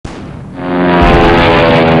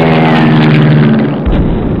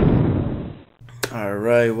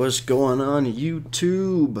Alright, what's going on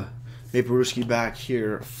YouTube? Maplewski back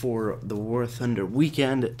here for the Warthunder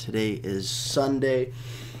weekend. Today is Sunday,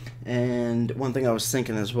 and one thing I was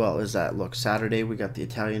thinking as well is that, look, Saturday we got the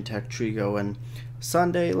Italian tech tree going.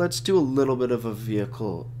 Sunday, let's do a little bit of a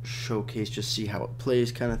vehicle showcase, just see how it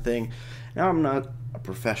plays kind of thing. Now, I'm not a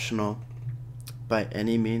professional by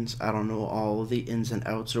any means. I don't know all the ins and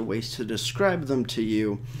outs or ways to describe them to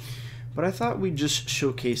you, but I thought we'd just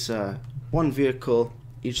showcase one vehicle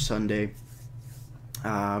each Sunday,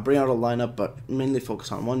 bring out a lineup, but mainly focus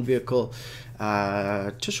on one vehicle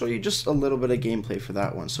to show you just a little bit of gameplay for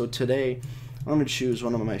that one. So today I'm going to choose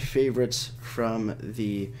one of my favorites from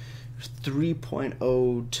the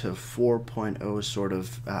 3.0 to 4.0 sort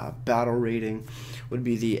of battle rating. Would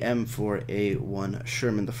be the M4A1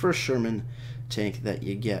 Sherman, the first Sherman tank that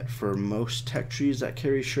you get for most tech trees that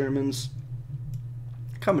carry Shermans.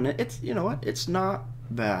 Coming in, it's, you know what, it's not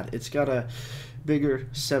bad. It's got a bigger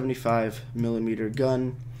 75mm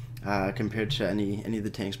gun compared to any of the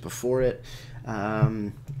tanks before it.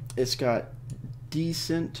 It's got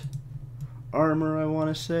decent armor, I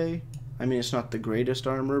want to say. I mean, it's not the greatest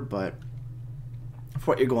armor, but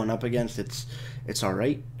for what you're going up against, it's all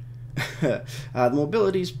right. The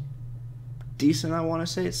mobility's decent, I want to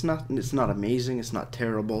say. It's not amazing. It's not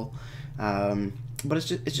terrible. But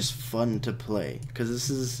it's just fun to play, because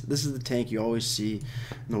this is the tank you always see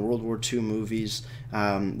in the World War II movies.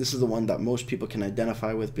 This is the one that most people can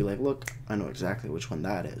identify with, be like, look, I know exactly which one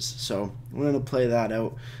that is. So we're going to play that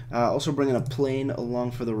out. Also bringing a plane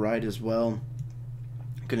along for the ride as well.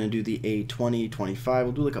 Going to do the A-20, 25.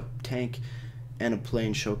 We'll do like a tank and a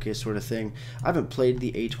plane showcase sort of thing. I haven't played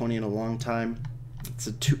the A-20 in a long time. It's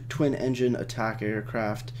a twin engine attack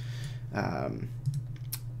aircraft.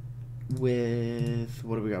 With,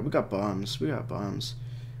 what do we got? We got bombs. We got bombs.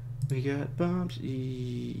 Yeah,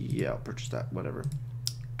 I'll purchase that. Whatever.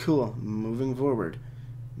 Cool. Moving forward.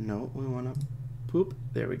 No, we want to poop.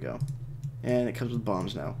 There we go. And it comes with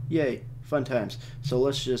bombs now. Yay. Fun times. So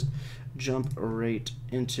let's just jump right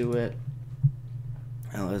into it.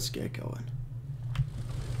 And let's get going.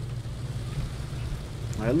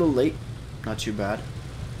 Alright, a little late. Not too bad.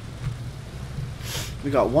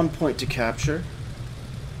 We got 1 point to capture.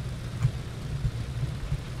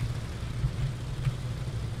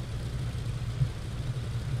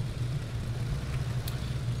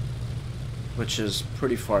 Which is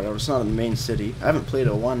pretty far though. It's not in the main city. I haven't played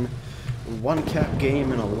a one cap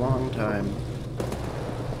game in a long time.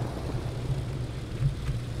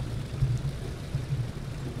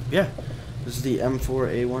 Yeah, this is the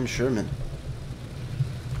M4A1 Sherman.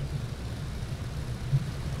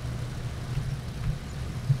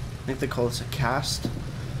 I think they call this a cast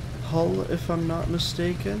hull, if I'm not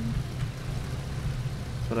mistaken,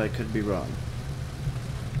 but I could be wrong.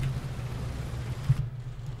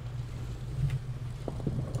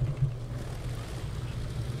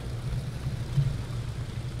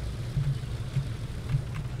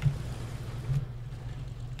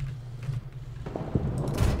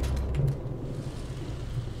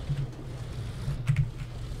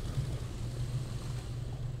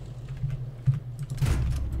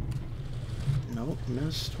 Nope,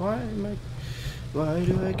 missed. Why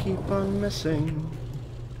do I keep on missing?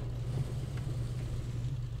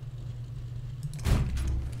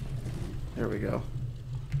 There we go.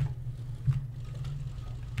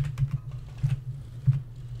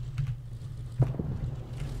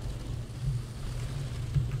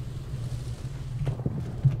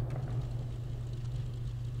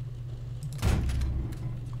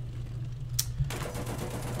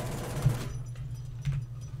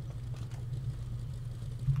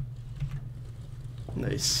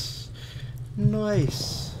 Nice.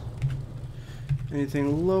 Nice.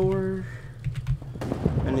 Anything lower?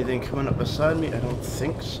 Anything coming up beside me? I don't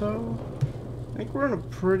think so. I think we're in a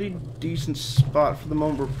pretty decent spot for the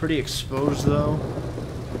moment. We're pretty exposed though.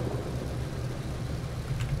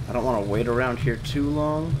 I don't want to wait around here too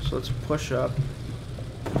long, so let's push up.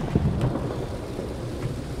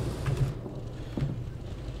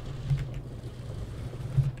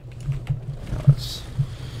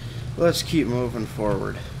 Let's keep moving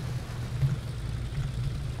forward.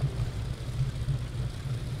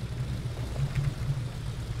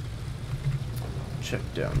 Check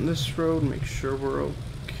down this road, make sure we're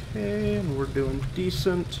okay, and we're doing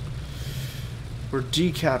decent. We're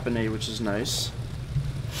decapping A, which is nice.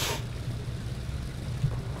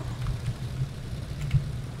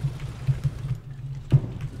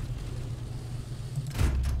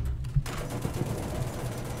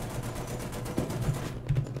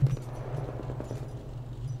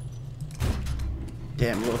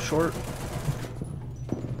 Damn, a little short.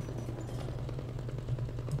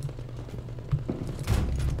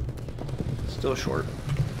 Still short.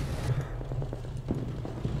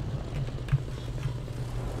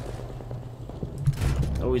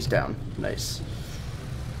 Oh, he's down. Nice.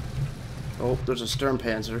 Oh, there's a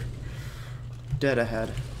Sturmpanzer. Dead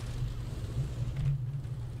ahead.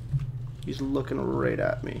 He's looking right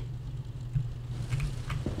at me.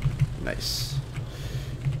 Nice.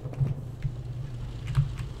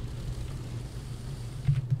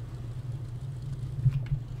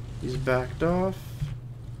 He's backed off.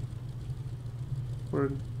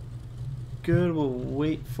 We're good. We'll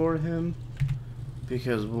wait for him.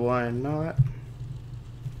 Because why not?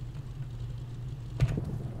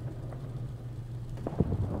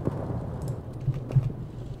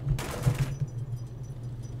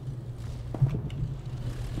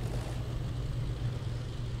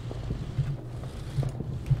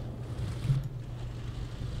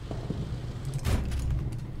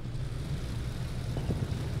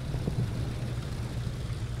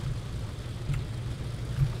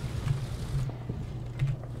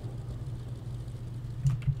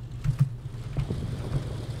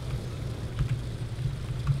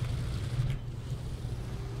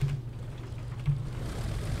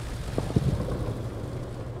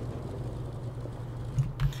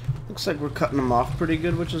 Looks like we're cutting them off pretty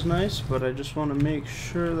good, which is nice, but I just want to make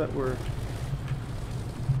sure that we're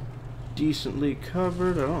decently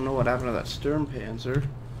covered. I don't know what happened to that Sturmpanzer,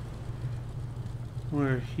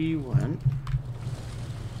 where he went.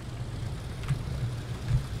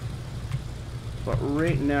 But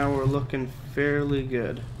right now we're looking fairly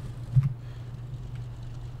good.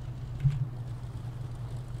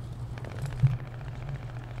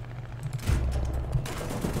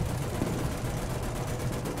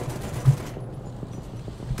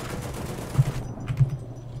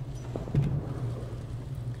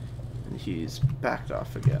 He's backed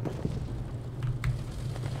off again.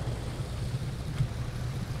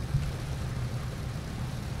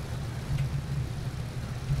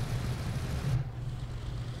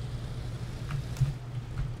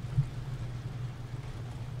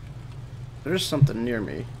 There's something near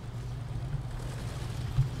me.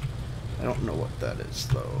 I don't know what that is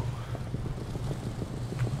though.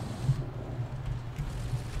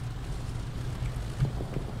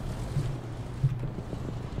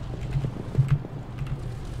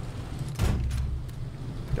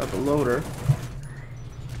 Got the loader.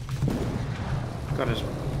 Got his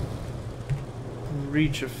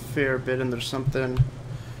reach a fair bit, and there's something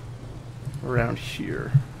around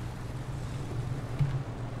here.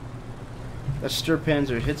 That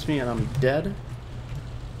Sturmpanzer hits me and I'm dead.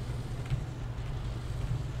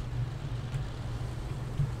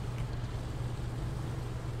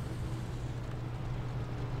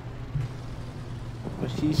 But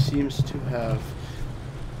he seems to have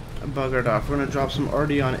buggered off. We're going to drop some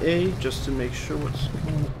RD on A just to make sure what's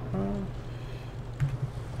going on.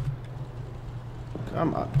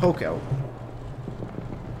 Come on, poke out.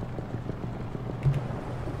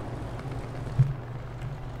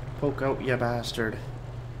 Poke out, you bastard.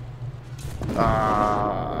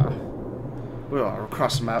 We're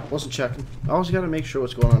across the map. Wasn't checking. Always got to make sure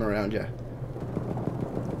what's going on around you.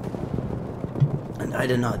 And I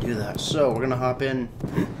did not do that. So we're going to hop in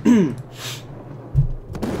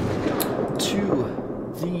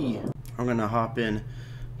I'm gonna hop in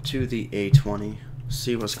to the A-20,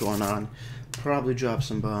 see what's going on, probably drop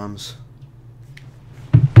some bombs.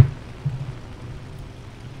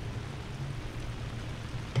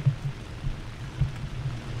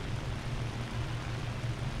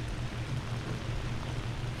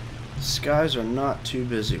 The skies are not too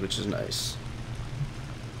busy, which is nice.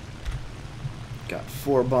 Got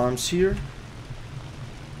 4 bombs here.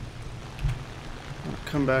 I'll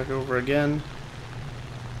come back over again.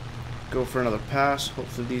 Go for another pass.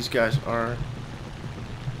 Hopefully these guys are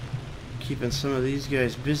keeping some of these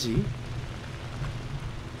guys busy.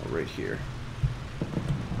 Oh, right here.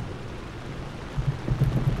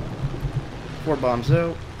 4 bombs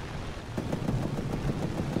out.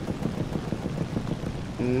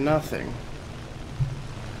 Nothing.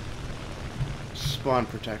 Spawn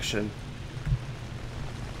protection.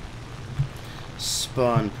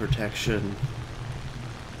 Spawn protection.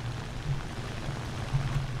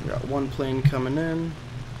 We got 1 plane coming in.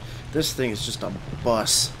 This thing is just a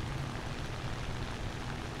bus.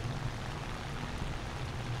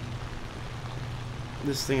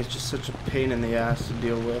 This thing is just such a pain in the ass to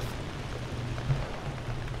deal with.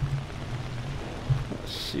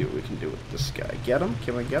 Let's see what we can do with this guy. Get him?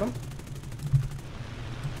 Can we get him?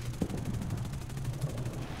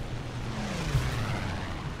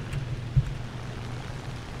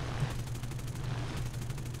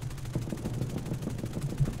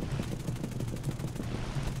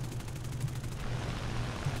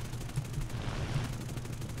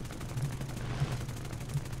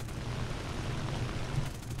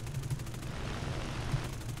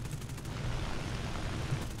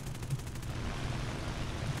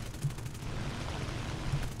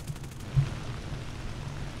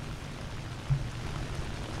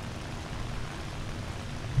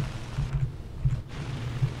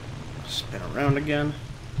 And around again.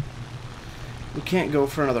 We can't go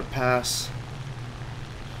for another pass.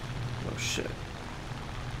 Oh shit.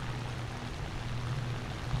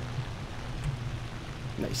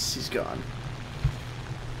 Nice, he's gone.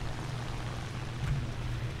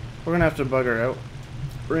 We're gonna have to bugger out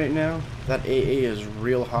right now. That AA is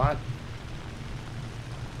real hot.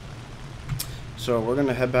 So we're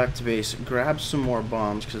gonna head back to base, grab some more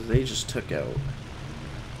bombs, because they just took out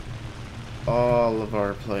all of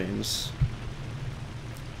our planes.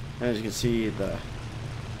 And as you can see, the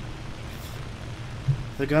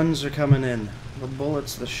guns are coming in. The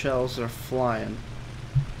bullets, the shells are flying.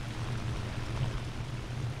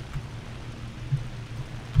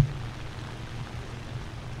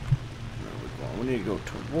 There we go. We need to go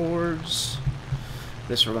towards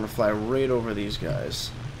this. We're gonna fly right over these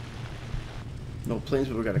guys. No planes,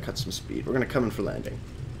 but we gotta cut some speed. We're gonna come in for landing.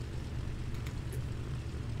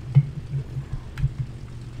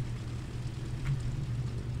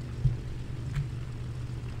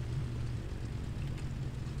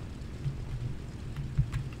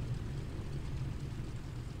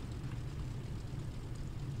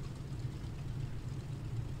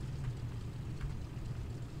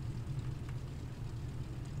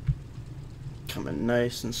 Coming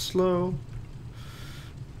nice and slow.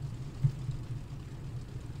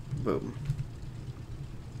 Boom.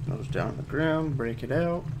 Nose down on the ground, break it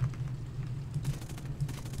out.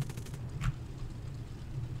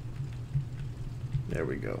 There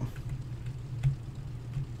we go.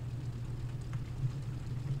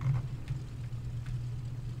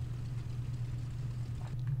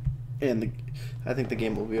 And I think the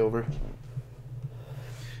game will be over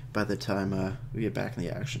by the time we get back in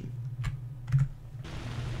the action.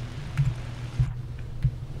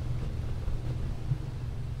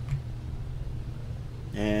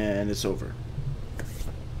 And it's over.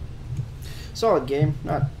 Solid game.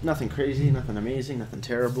 Nothing crazy, nothing amazing, nothing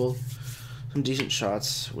terrible. Some decent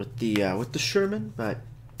shots with the Sherman, but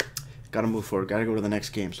gotta move forward. Gotta go to the next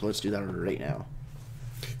game. So let's do that right now.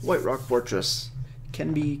 White Rock Fortress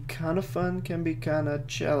can be kind of fun, can be kind of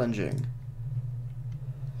challenging.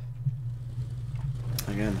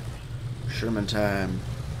 Again, Sherman time.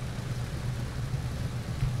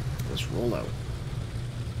 Let's roll out.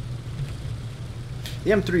 The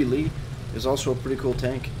M3 Lee is also a pretty cool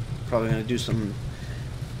tank. Probably going to do some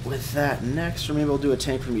with that next, or maybe I'll do a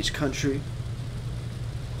tank from each country.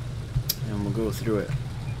 And we'll go through it.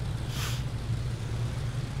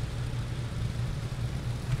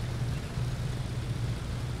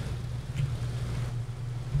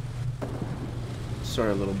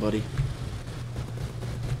 Sorry, little buddy.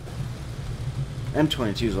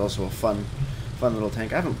 M22 is also a fun little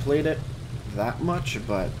tank. I haven't played it that much,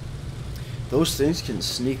 but those things can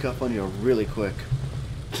sneak up on you really quick.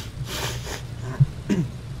 I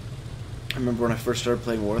remember when I first started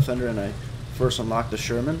playing Warthunder and I first unlocked the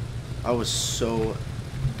Sherman, I was so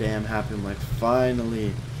damn happy. I'm like,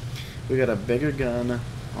 finally, we got a bigger gun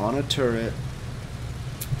on a turret.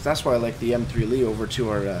 That's why I like the M3 Lee over to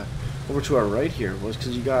our right here, was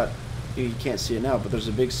because you can't see it now, but there's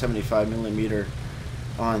a big 75mm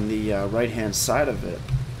on the right hand side of it,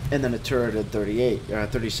 and then a turret at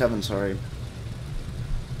 37, sorry.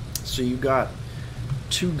 So you got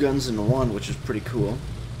two guns in one, which is pretty cool.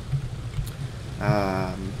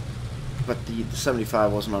 But the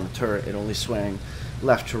 75 wasn't on a turret, it only swang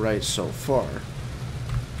left to right so far.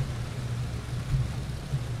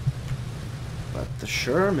 But the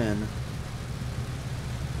Sherman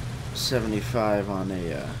 75 on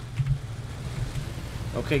a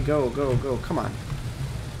okay, go, come on.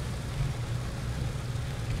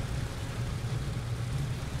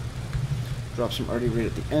 Drop some arty right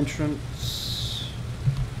at the entrance.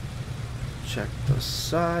 Check the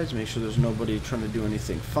sides, make sure there's nobody trying to do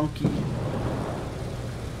anything funky.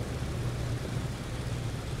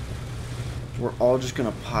 We're all just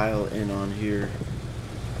gonna pile in on here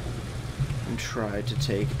and try to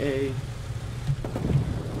take A.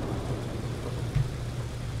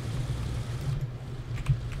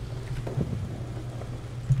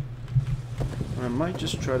 I might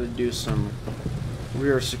just try to do some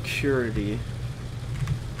rear security.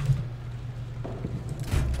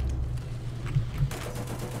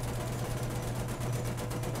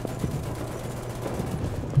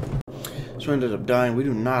 So I ended up dying. We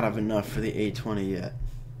do not have enough for the A-20 yet.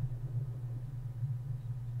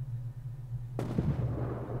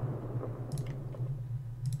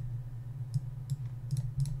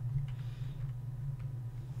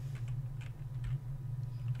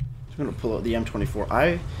 I'm going to pull out the M24.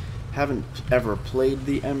 I haven't ever played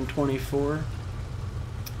the M24.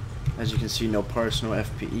 As you can see, no parts, no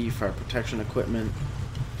FPE, fire protection equipment.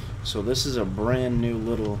 So this is a brand new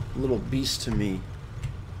little beast to me.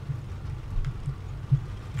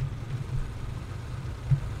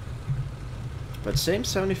 But same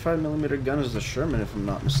 75mm gun as the Sherman, if I'm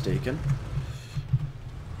not mistaken.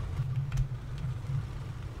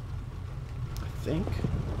 I think.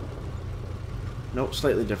 Nope,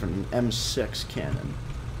 slightly different. An M6 cannon.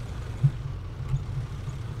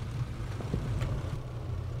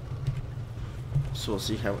 So we'll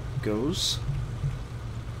see how it goes.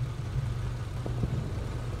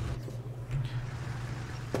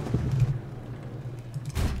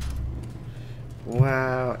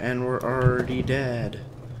 Wow, and we're already dead.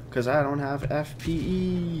 Because I don't have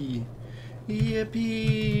FPE.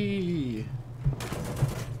 Yippee!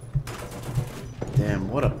 Damn,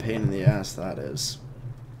 what a pain in the ass that is.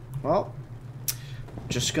 Well,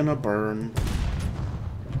 just gonna burn.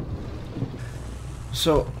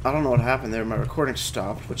 So, I don't know what happened there. My recording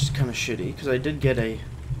stopped, which is kind of shitty, because I did get a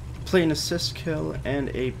plane assist kill and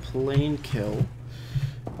a plane kill.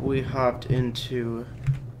 We hopped into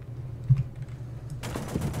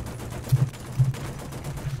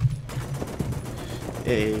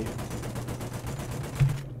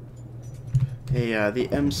the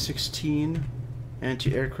M16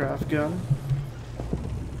 anti-aircraft gun.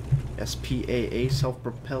 SPAA,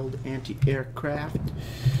 self-propelled anti-aircraft,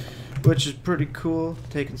 which is pretty cool.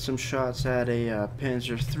 Taking some shots at a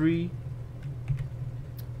Panzer III,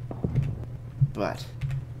 but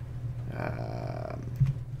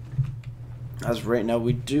as of right now,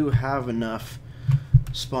 we do have enough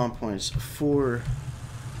spawn points for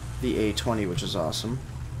the A-20, which is awesome.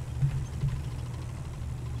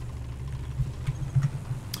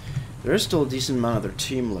 There is still a decent amount of their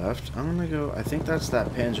team left. I'm gonna go. I think that's that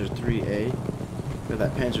Panzer IIIA, or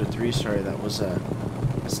that Panzer III. Sorry, that was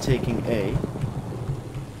taking A.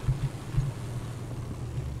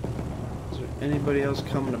 Is there anybody else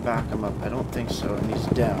coming to back him up? I don't think so, and he's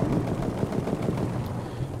down.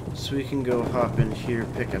 So we can go hop in here,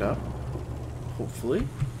 pick it up. Hopefully.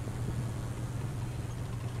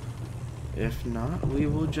 If not, we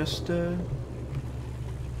will just okay.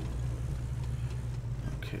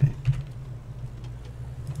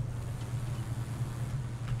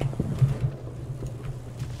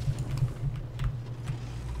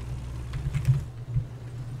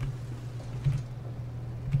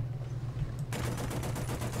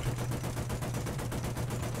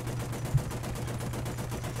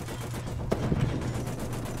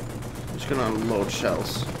 Just gonna unload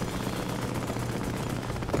shells.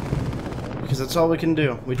 Because that's all we can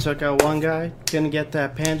do. We took out one guy, gonna get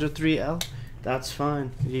that Panzer IIIL. That's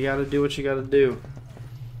fine. You gotta do what you gotta do.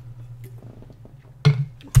 But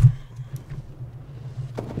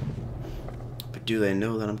do they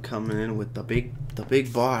know that I'm coming in with the big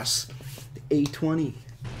boss, the A-20?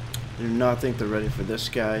 I do not think they're ready for this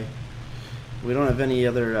guy. We don't have any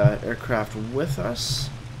other aircraft with us,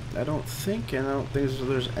 I don't think, and I don't think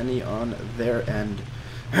there's any on their end.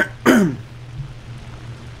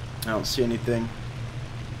 I don't see anything,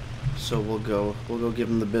 so we'll go give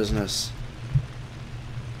them the business.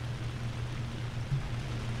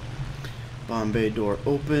 Bomb bay door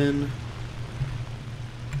open.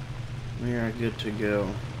 We are good to go.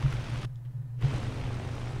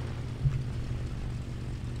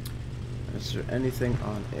 Is there anything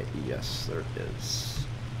on it? Yes, there is.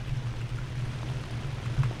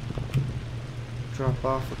 Drop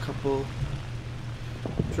off a couple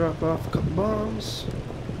bombs.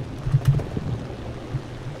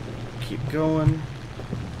 Keep going.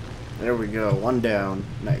 There we go. One down.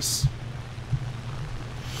 Nice.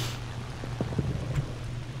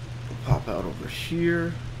 Pop out over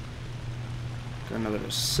here. Got another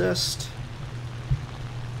assist.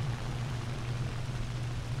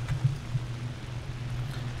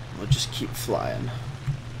 We'll just keep flying.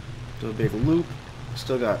 Do a big loop.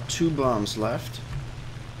 Still got 2 bombs left.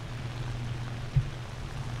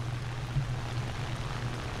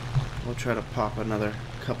 We'll try to pop another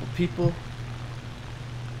couple people,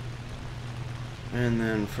 and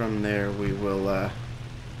then from there we will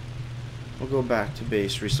we'll go back to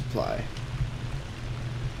base, resupply.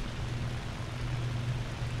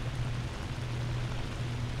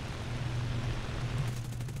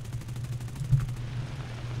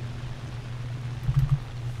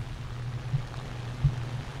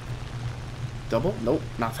 Double? Nope,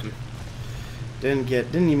 nothing. Didn't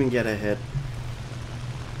even get a hit.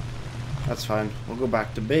 That's fine. We'll go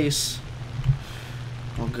back to base.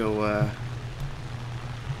 We'll go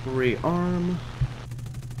rearm.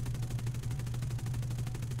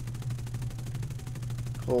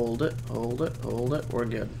 Hold it, hold it, hold it. We're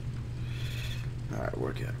good. Alright,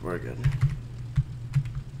 we're good, we're good.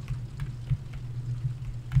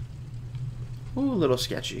 Ooh, a little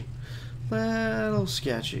sketchy. Little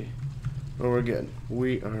sketchy. But we're good.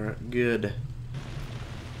 We are good.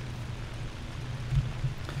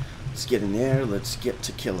 Let's get in there. Let's get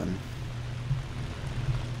to killing.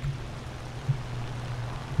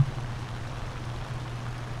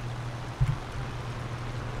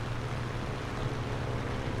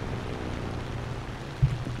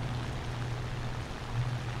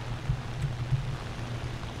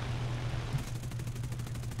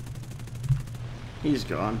 He's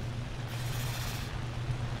gone.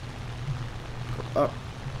 Go up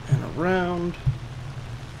and around.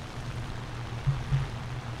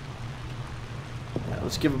 Yeah,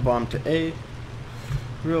 let's give a bomb to A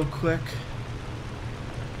real quick.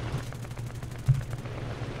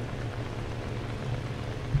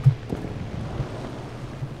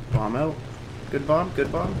 Bomb out. Good bomb,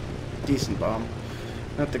 good bomb. Decent bomb.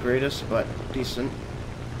 Not the greatest, but decent.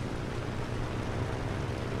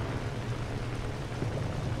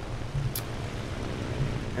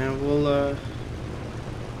 And we'll,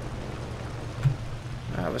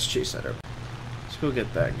 let's chase that up. Let's go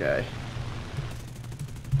get that guy.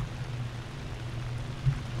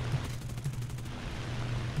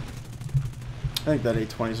 I think that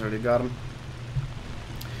A-20's already got him.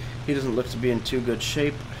 He doesn't look to be in too good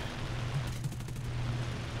shape.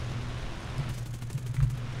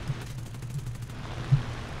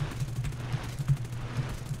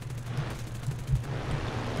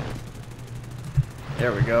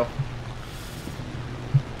 There we go.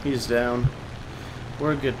 He's down.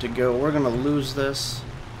 We're good to go. We're gonna lose this,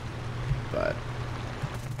 but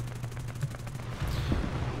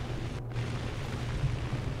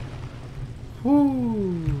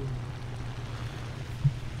whoo!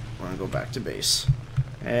 We're gonna go back to base,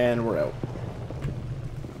 and we're out.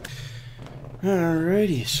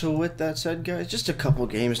 Alrighty, so with that said, guys, just a couple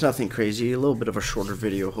games, nothing crazy, a little bit of a shorter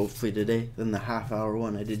video hopefully today than the half-hour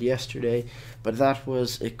one I did yesterday, but that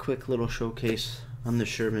was a quick little showcase on the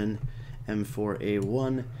Sherman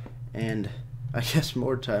M4A1, and I guess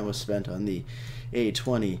more time was spent on the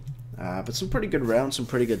A-20, but some pretty good rounds, some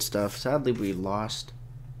pretty good stuff. Sadly we lost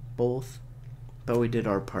both, but we did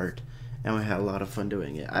our part, and we had a lot of fun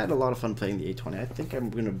doing it. I had a lot of fun playing the A-20. I think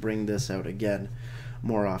I'm going to bring this out again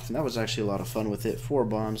more often. That was actually a lot of fun with it. 4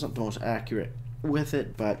 bombs, not the most accurate with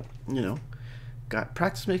it, but you know,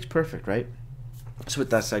 practice makes perfect, right? So with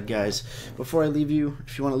that said, guys, before I leave you,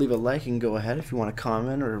 if you want to leave a like, you can go ahead. If you want to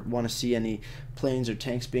comment or want to see any planes or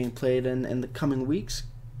tanks being played in the coming weeks,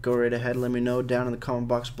 go right ahead, let me know down in the comment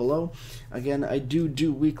box below. Again, I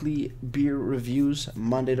do weekly beer reviews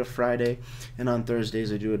Monday to Friday, and on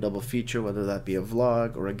Thursdays I do a double feature, whether that be a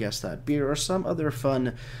vlog or a guess that beer or some other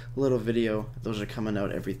fun little video. Those are coming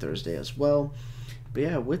out every Thursday as well. But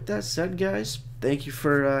yeah, with that said, guys, thank you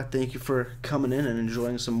for coming in and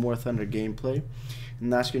enjoying some Warthunder gameplay.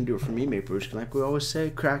 And that's gonna do it for me, Maple Rouge. Like we always say,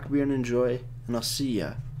 crack beer and enjoy, and I'll see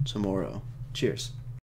ya tomorrow. Cheers.